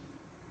salvation.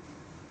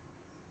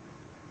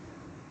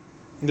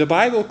 The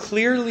Bible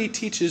clearly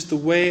teaches the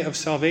way of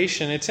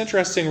salvation. It's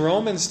interesting,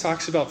 Romans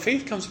talks about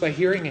faith comes by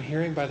hearing and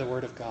hearing by the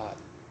Word of God.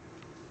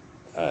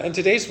 In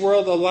today's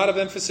world, a lot of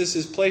emphasis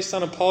is placed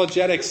on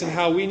apologetics and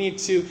how we need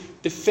to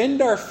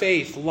defend our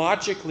faith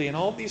logically and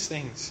all these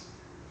things.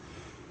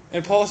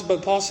 But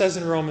Paul says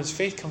in Romans,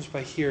 faith comes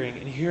by hearing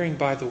and hearing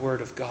by the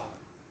Word of God.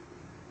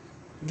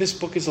 This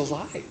book is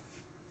alive.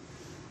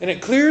 And it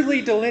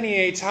clearly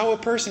delineates how a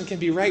person can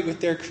be right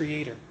with their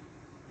Creator.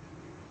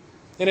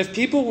 And if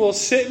people will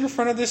sit in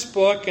front of this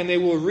book and they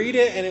will read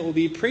it and it will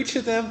be preached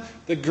to them,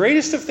 the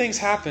greatest of things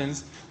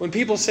happens when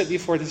people sit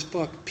before this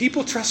book.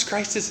 People trust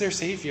Christ as their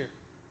Savior.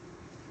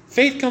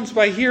 Faith comes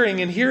by hearing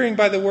and hearing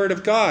by the Word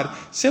of God.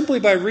 Simply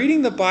by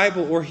reading the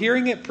Bible or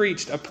hearing it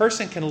preached, a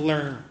person can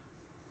learn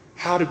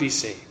how to be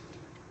saved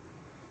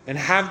and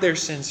have their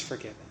sins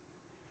forgiven.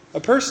 A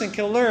person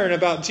can learn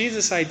about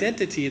Jesus'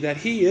 identity, that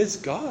He is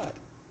God.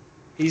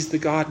 He's the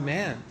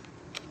God-man.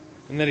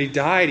 And that He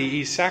died,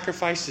 He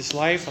sacrificed His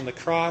life on the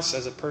cross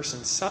as a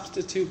person's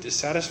substitute to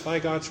satisfy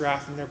God's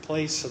wrath in their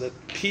place so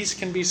that peace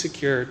can be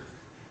secured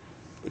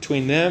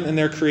between them and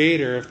their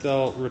Creator if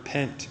they'll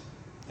repent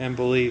and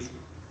believe.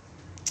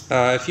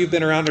 If you've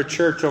been around our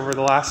church over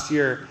the last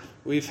year,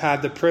 we've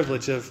had the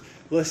privilege of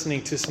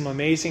listening to some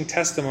amazing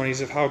testimonies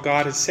of how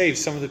God has saved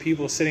some of the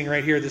people sitting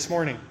right here this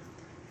morning.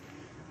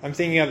 I'm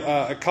thinking of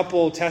a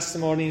couple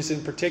testimonies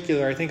in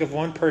particular. I think of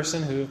one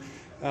person who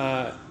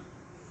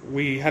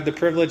we had the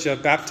privilege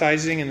of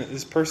baptizing, and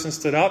this person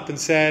stood up and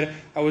said,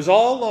 I was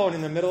all alone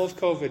in the middle of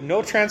COVID.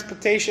 No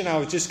transportation. I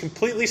was just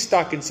completely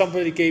stuck, and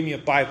somebody gave me a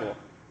Bible.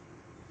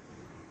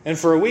 And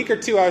for a week or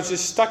two, I was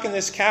just stuck in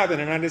this cabin,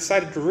 and I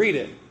decided to read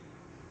it.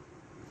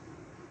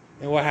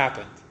 And what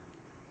happened?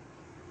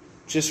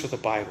 Just with a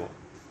Bible,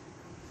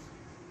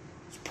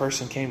 this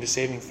person came to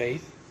saving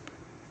faith.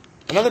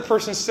 Another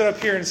person stood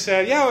up here and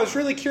said, I was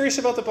really curious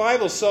about the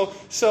Bible, so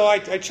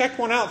I checked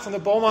one out from the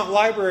Beaumont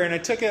Library, and I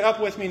took it up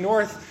with me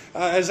north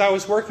as I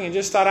was working, and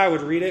just thought I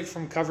would read it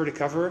from cover to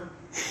cover.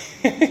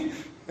 And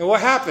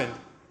what happened?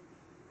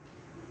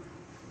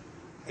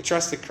 I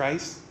trusted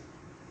Christ.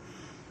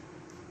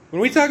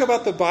 When we talk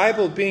about the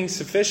Bible being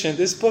sufficient,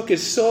 this book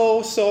is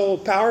so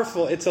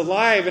powerful. It's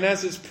alive, and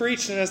as it's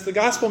preached, and as the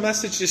gospel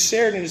message is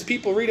shared, and as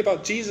people read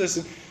about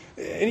Jesus,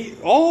 and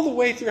all the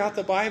way throughout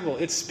the Bible,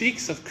 it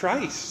speaks of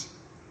Christ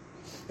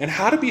and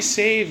how to be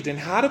saved and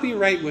how to be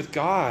right with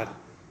God.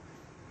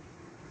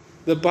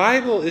 The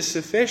Bible is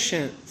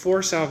sufficient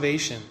for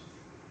salvation.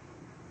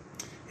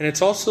 And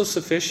it's also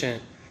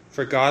sufficient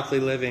for godly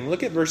living.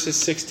 Look at verses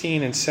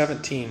 16 and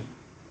 17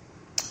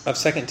 of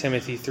 2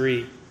 Timothy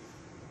 3.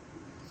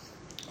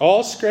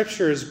 All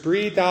Scripture is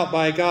breathed out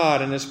by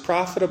God and is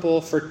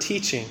profitable for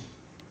teaching,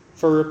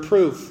 for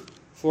reproof,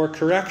 for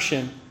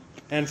correction,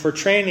 and for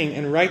training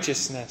in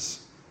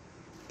righteousness,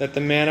 that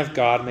the man of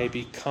God may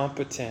be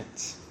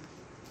competent,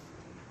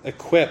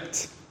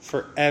 equipped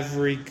for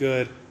every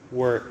good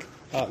work.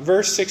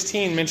 Verse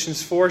 16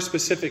 mentions 4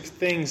 specific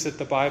things that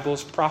the Bible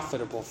is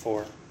profitable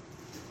for.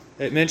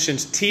 It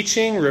mentions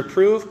teaching,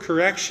 reproof,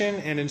 correction,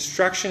 and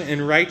instruction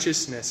in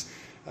righteousness.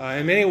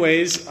 In many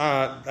ways,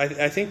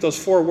 I think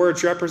those 4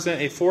 words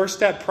represent a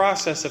 4-step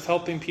process of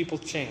helping people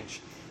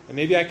change. And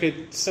maybe I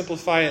could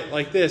simplify it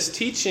like this.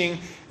 Teaching,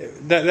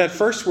 that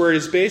first word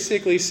is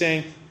basically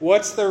saying,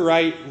 what's the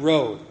right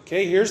road?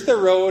 Okay, here's the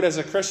road as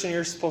a Christian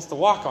you're supposed to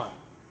walk on.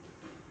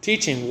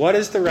 Teaching, what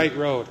is the right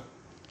road?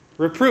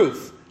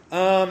 Reproof,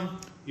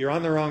 you're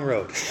on the wrong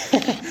road.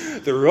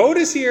 The road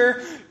is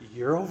here,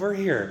 you're over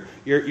here.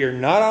 You're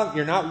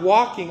not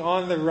walking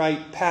on the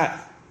right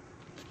path.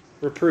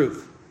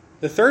 Reproof.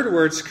 The third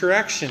word's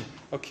correction.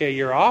 Okay,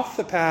 you're off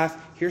the path,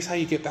 here's how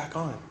you get back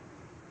on.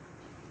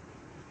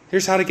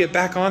 Here's how to get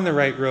back on the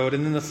right road.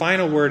 And then the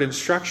final word,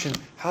 instruction,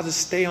 how to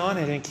stay on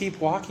it and keep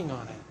walking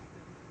on it.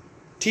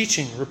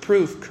 Teaching,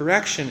 reproof,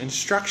 correction,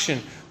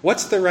 instruction.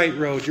 What's the right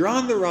road? You're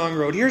on the wrong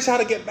road. Here's how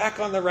to get back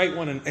on the right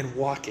one and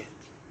walk it.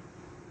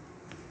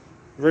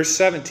 Verse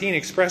 17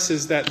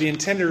 expresses that the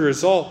intended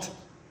result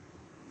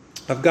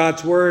of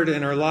God's word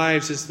in our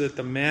lives is that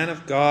the man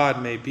of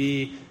God may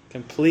be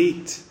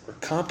complete or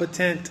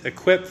competent,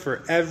 equipped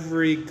for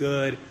every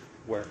good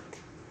work.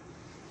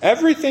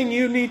 Everything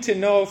you need to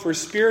know for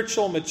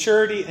spiritual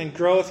maturity and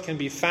growth can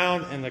be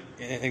found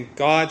in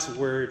God's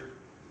word.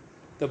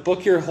 The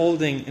book you're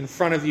holding in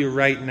front of you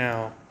right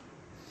now.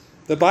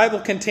 The Bible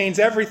contains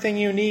everything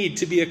you need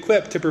to be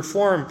equipped to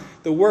perform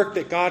the work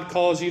that God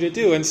calls you to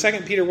do. In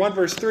 2 Peter 1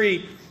 verse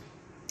 3,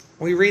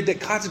 we read that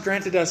God's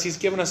granted us, He's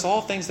given us all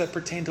things that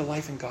pertain to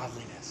life and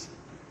godliness.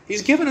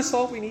 He's given us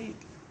all we need.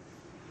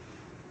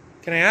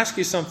 Can I ask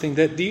you something?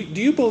 Do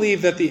you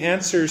believe that the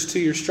answers to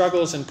your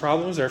struggles and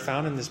problems are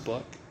found in this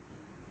book?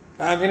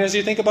 I mean, as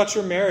you think about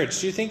your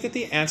marriage, do you think that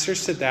the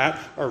answers to that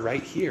are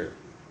right here?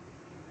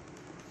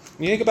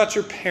 When you think about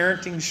your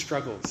parenting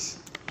struggles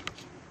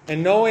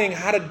and knowing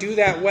how to do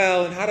that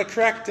well and how to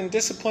correct and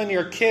discipline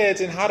your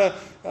kids and how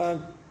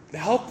to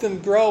help them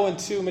grow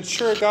into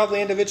mature,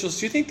 godly individuals,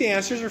 do you think the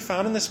answers are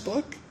found in this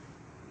book?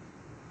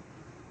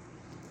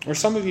 Or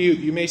some of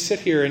you may sit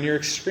here and you're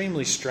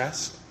extremely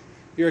stressed.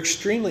 You're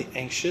extremely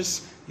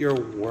anxious. You're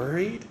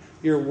worried.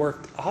 You're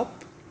worked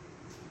up.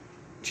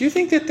 Do you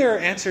think that there are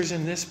answers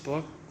in this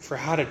book for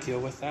how to deal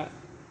with that?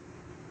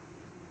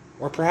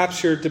 Or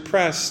perhaps you're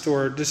depressed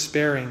or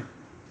despairing.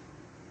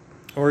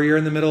 Or you're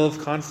in the middle of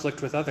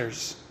conflict with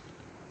others.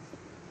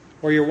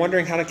 Or you're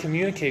wondering how to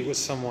communicate with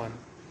someone.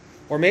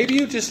 Or maybe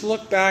you just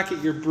look back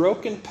at your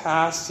broken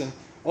past and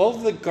all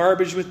of the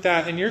garbage with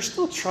that, and you're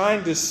still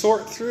trying to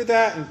sort through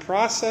that and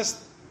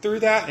process through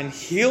that and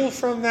heal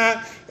from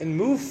that and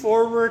move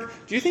forward.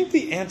 Do you think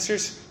the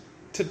answers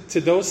to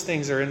those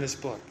things are in this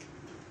book?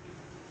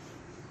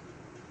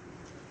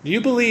 Do you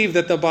believe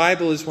that the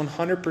Bible is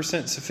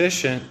 100%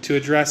 sufficient to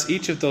address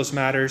each of those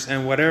matters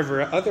and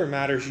whatever other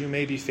matters you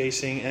may be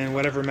facing and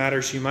whatever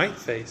matters you might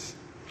face?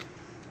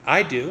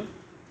 I do.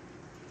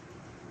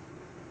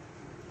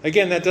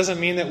 Again, that doesn't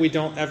mean that we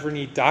don't ever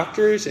need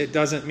doctors. It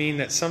doesn't mean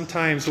that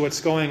sometimes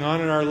what's going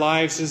on in our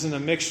lives isn't a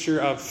mixture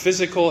of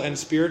physical and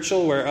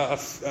spiritual, where a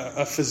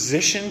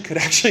physician could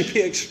actually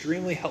be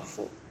extremely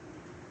helpful.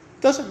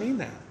 It doesn't mean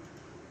that.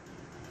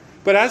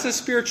 But as a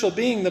spiritual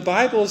being, the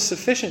Bible is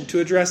sufficient to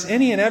address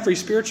any and every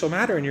spiritual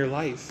matter in your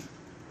life.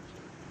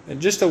 And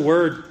just a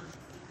word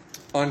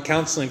on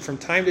counseling. From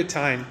time to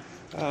time,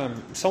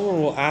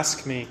 someone will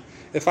ask me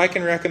if I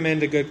can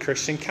recommend a good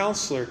Christian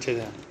counselor to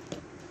them.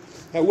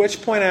 At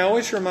which point I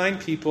always remind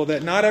people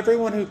that not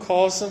everyone who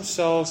calls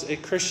themselves a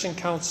Christian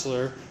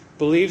counselor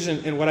believes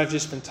in what I've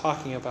just been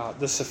talking about,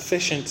 the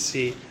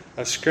sufficiency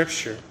of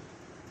Scripture.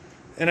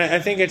 And I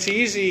think it's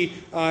easy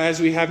as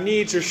we have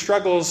needs or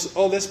struggles,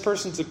 this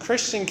person's a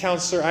Christian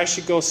counselor, I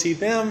should go see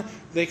them,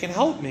 they can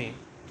help me.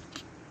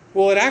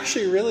 Well, it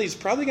actually really is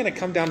probably going to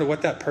come down to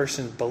what that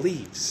person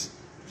believes.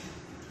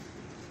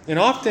 And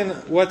often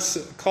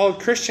what's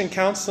called Christian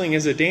counseling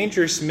is a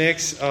dangerous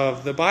mix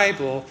of the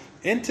Bible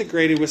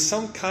integrated with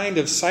some kind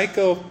of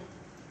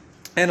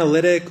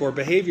psychoanalytic or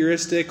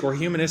behavioristic or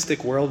humanistic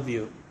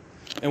worldview.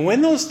 And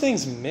when those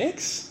things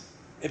mix,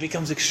 it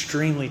becomes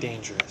extremely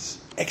dangerous.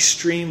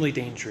 Extremely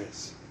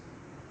dangerous.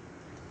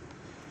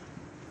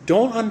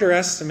 Don't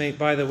underestimate,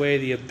 by the way,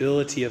 the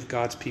ability of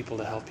God's people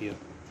to help you.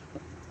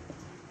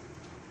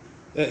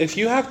 If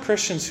you have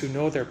Christians who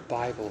know their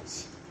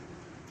Bibles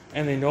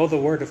and they know the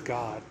Word of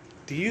God,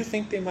 do you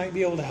think they might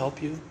be able to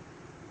help you?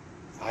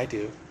 I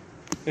do.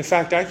 In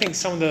fact, I think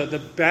some of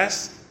the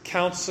best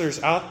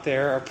counselors out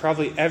there are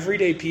probably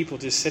everyday people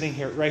just sitting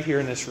here, right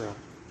here in this room.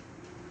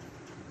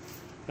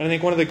 And I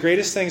think one of the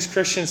greatest things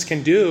Christians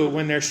can do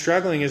when they're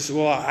struggling is,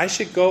 I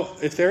should go,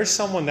 if there's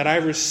someone that I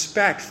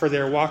respect for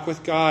their walk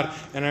with God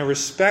and I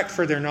respect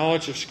for their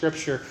knowledge of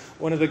Scripture,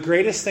 one of the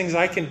greatest things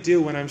I can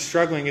do when I'm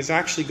struggling is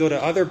actually go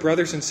to other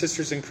brothers and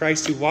sisters in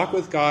Christ who walk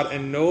with God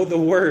and know the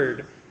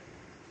Word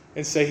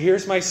and say,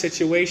 here's my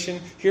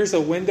situation, here's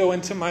a window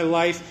into my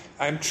life,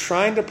 I'm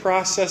trying to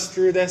process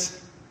through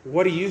this,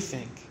 what do you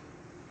think?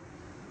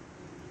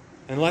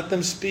 And let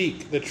them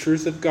speak the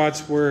truth of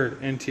God's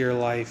Word into your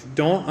life.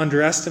 Don't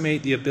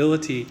underestimate the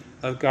ability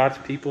of God's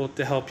people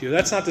to help you.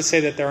 That's not to say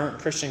that there aren't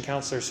Christian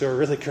counselors who are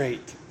really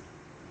great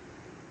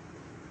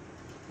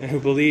and who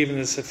believe in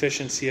the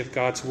sufficiency of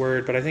God's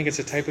Word, but I think it's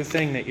a type of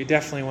thing that you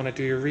definitely want to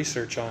do your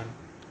research on.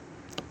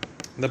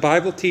 The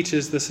Bible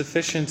teaches the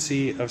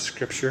sufficiency of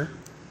Scripture.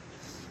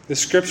 The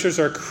Scriptures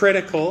are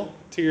critical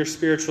to your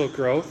spiritual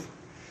growth.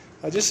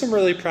 Just some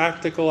really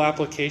practical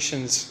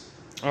applications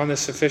on the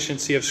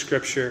sufficiency of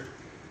Scripture.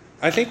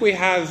 I think we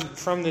have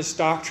from this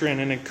doctrine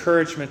an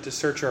encouragement to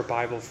search our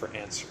Bible for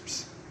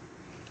answers.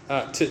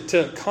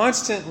 To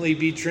constantly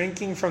be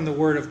drinking from the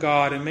Word of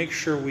God and make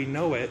sure we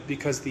know it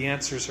because the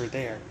answers are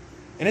there.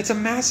 And it's a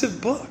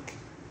massive book,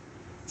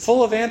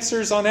 full of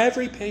answers on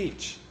every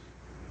page.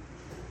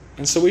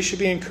 And so we should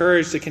be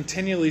encouraged to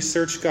continually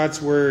search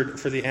God's Word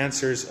for the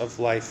answers of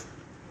life.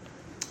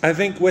 I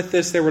think with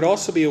this there would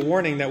also be a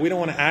warning that we don't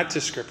want to add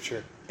to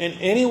Scripture in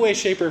any way,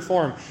 shape, or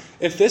form.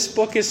 If this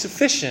book is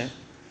sufficient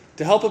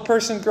to help a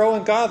person grow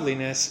in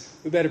godliness,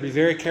 we better be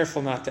very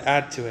careful not to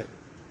add to it.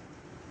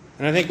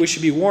 And I think we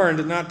should be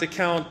warned not to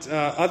count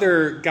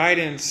other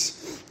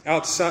guidance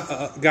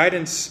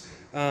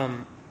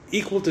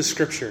equal to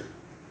Scripture.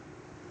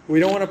 We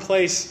don't want to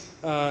place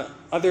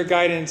other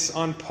guidance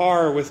on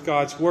par with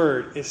God's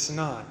Word. It's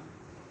not.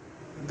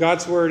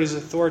 God's Word is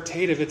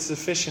authoritative, it's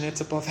sufficient,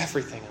 it's above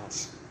everything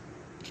else.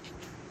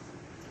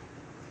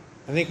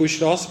 I think we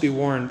should also be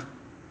warned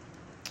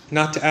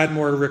not to add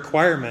more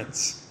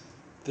requirements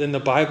than the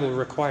Bible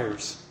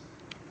requires.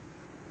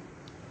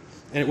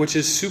 And which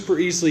is super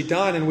easily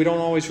done, and we don't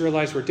always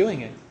realize we're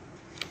doing it.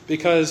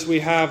 Because we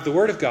have the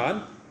Word of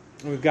God,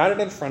 and we've got it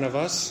in front of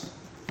us,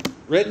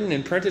 written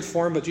in printed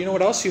form, but do you know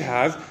what else you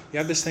have? You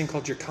have this thing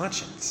called your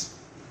conscience.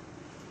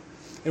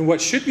 And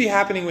what should be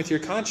happening with your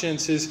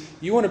conscience is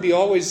you want to be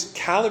always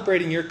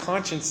calibrating your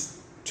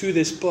conscience to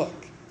this book.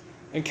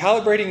 And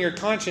calibrating your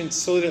conscience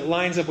so that it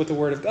lines up with the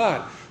Word of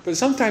God. But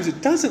sometimes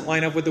it doesn't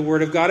line up with the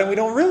Word of God and we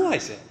don't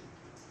realize it.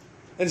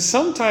 And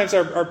sometimes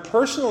our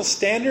personal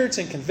standards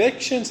and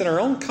convictions and our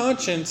own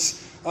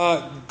conscience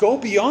go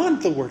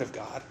beyond the Word of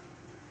God.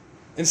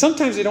 And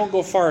sometimes they don't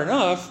go far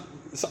enough.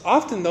 So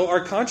often, though,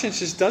 our conscience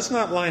just does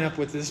not line up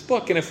with this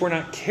book. And if we're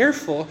not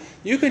careful,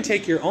 you can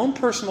take your own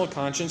personal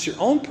conscience, your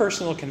own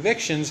personal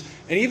convictions,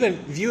 and even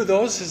view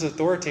those as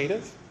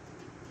authoritative,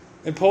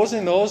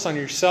 imposing those on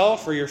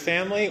yourself or your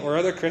family or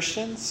other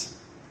Christians.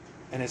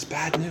 And it's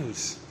bad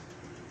news.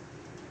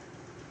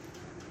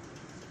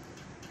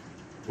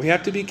 We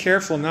have to be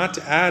careful not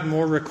to add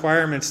more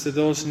requirements to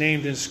those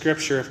named in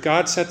Scripture. If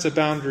God sets a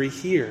boundary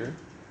here,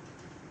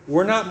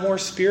 we're not more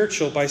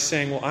spiritual by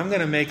saying, I'm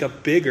going to make a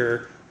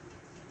bigger,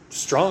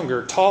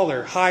 stronger,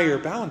 taller, higher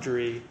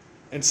boundary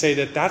and say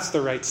that that's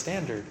the right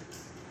standard.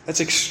 That's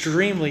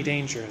extremely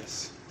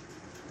dangerous.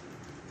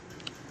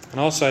 And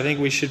also, I think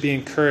we should be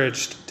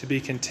encouraged to be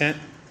content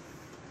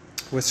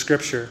with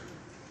Scripture.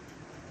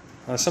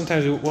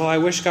 Sometimes, I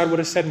wish God would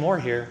have said more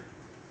here.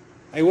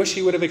 I wish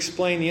He would have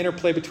explained the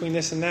interplay between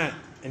this and that,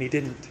 and He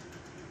didn't.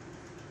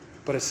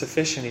 But it's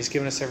sufficient. He's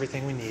given us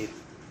everything we need.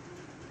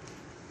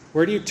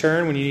 Where do you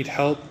turn when you need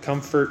help,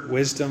 comfort,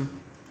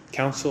 wisdom,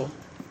 counsel?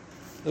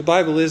 The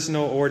Bible is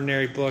no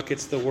ordinary book.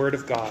 It's the Word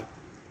of God.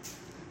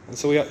 And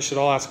so we should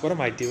all ask, what am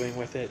I doing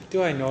with it?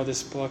 Do I know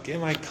this book?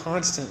 Am I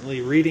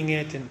constantly reading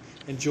it and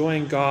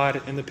enjoying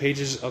God in the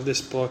pages of this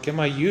book? Am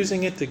I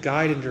using it to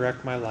guide and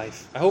direct my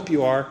life? I hope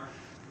you are,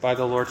 by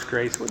the Lord's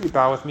grace. Would you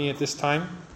bow with me at this time?